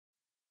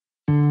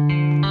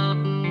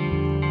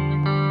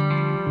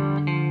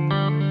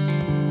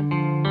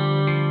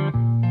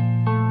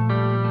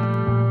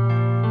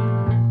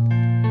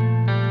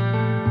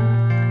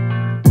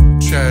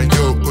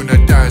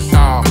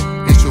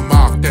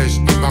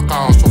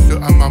ajornaqaaq soorlu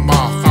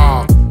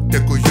aammaaqaq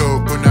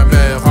Takujuk una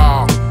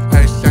meeraq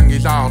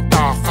allaanngilaq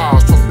taaraq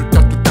soorlu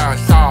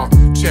taallaq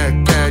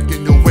Tusakkat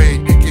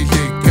inuit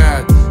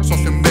ikilikkat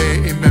soorlumi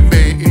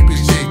immami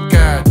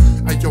ipisikkat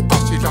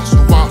Ajoqaaq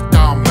silarsuaq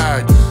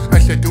taarmat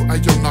allatut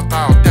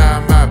ajornaqaaq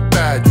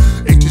taamaappat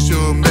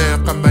Itisuumik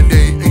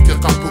qamani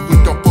ikeqarpugut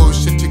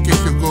toqussaq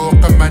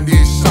qamani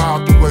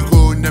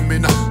saatuaguna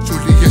mina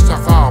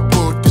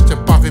suliyasaqarput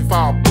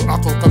tisaparivarpu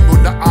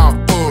aquqamuna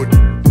aarput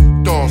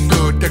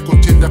Torlu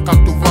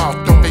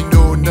takutinaqartuartoq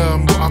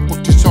inuunermu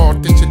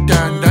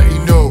aqutisoortisadana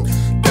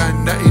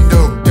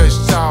inuk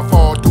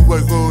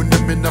tassaafortuaguna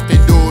mina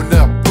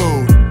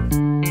qinuunerput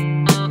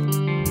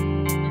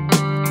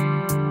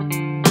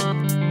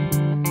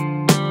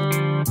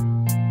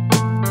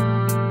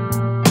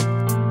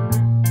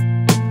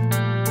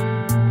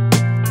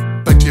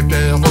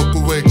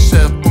Pativeerukuik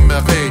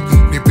seqqumerit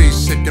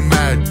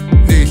nipisatamat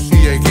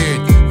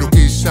nilliagit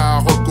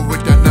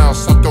nukisaarukuit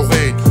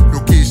anersartorit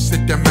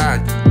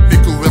nukissatamat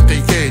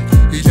mikueqigit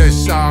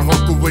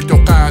ilasaarukuit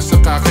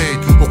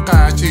oqaasaqarit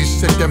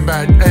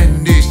oqaasissatamat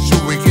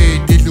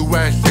annissuigit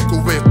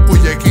iluaallakuiq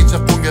quyagit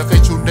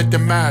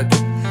sequngeqisunnatamat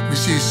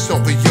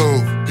misissoqiyu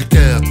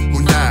ikeq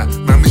una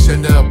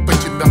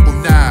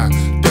mamisaneerpatimequna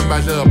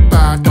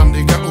tamalerpaa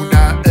tarniga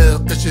una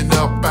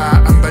eeqisineerpaa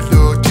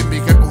Aammalu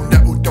Timiga una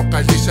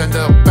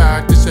utoqalisaneerpaa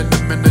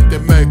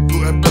tasanamanatamaggu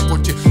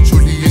apequti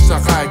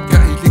suliyasaqaakka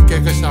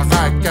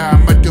ilikkagasaqaakka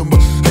matumu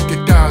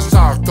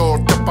atatasaartor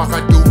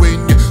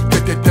taparatuinni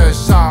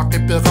tatatasaaq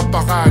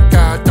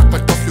ipeqaparaakka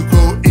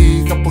taqatorlugu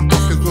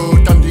iiqaputorlugu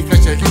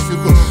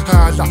tarnigasalillugu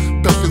haala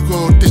perlugu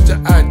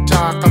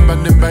tasaataa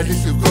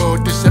qamanimalillugu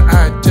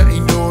tasaataa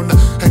inuuna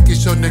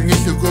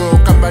hakisonangillugu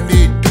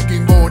qamani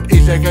tutimoon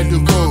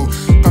ilagalugu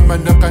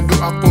qamanaqanu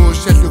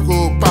aquusallugu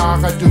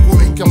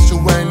paaqalugu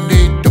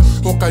ikersuanniitto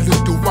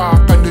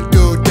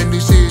oqalutuwaaqanutu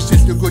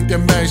tanisiisallugu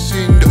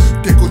tamaasiinno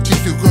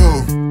takutillugu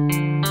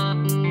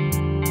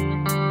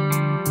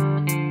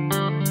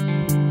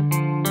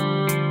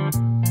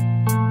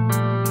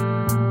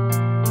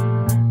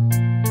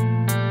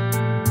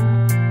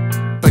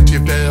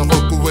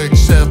Pativeerukuik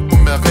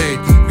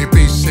seqqumerit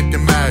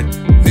nipisatamat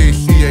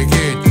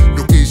nilliagit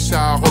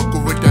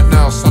nukisaarukuit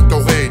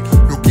anersartorit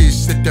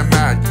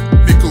nukissatamat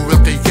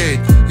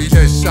mikueqigit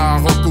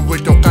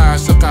ilasaarukuit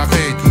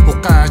oqaasaqarit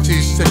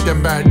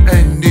oqaasissatamat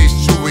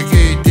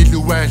annissuigit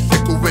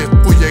iluaallakuiq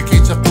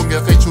quyagit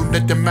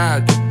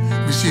sequngeqisunnatamat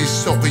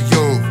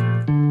misissoqiyu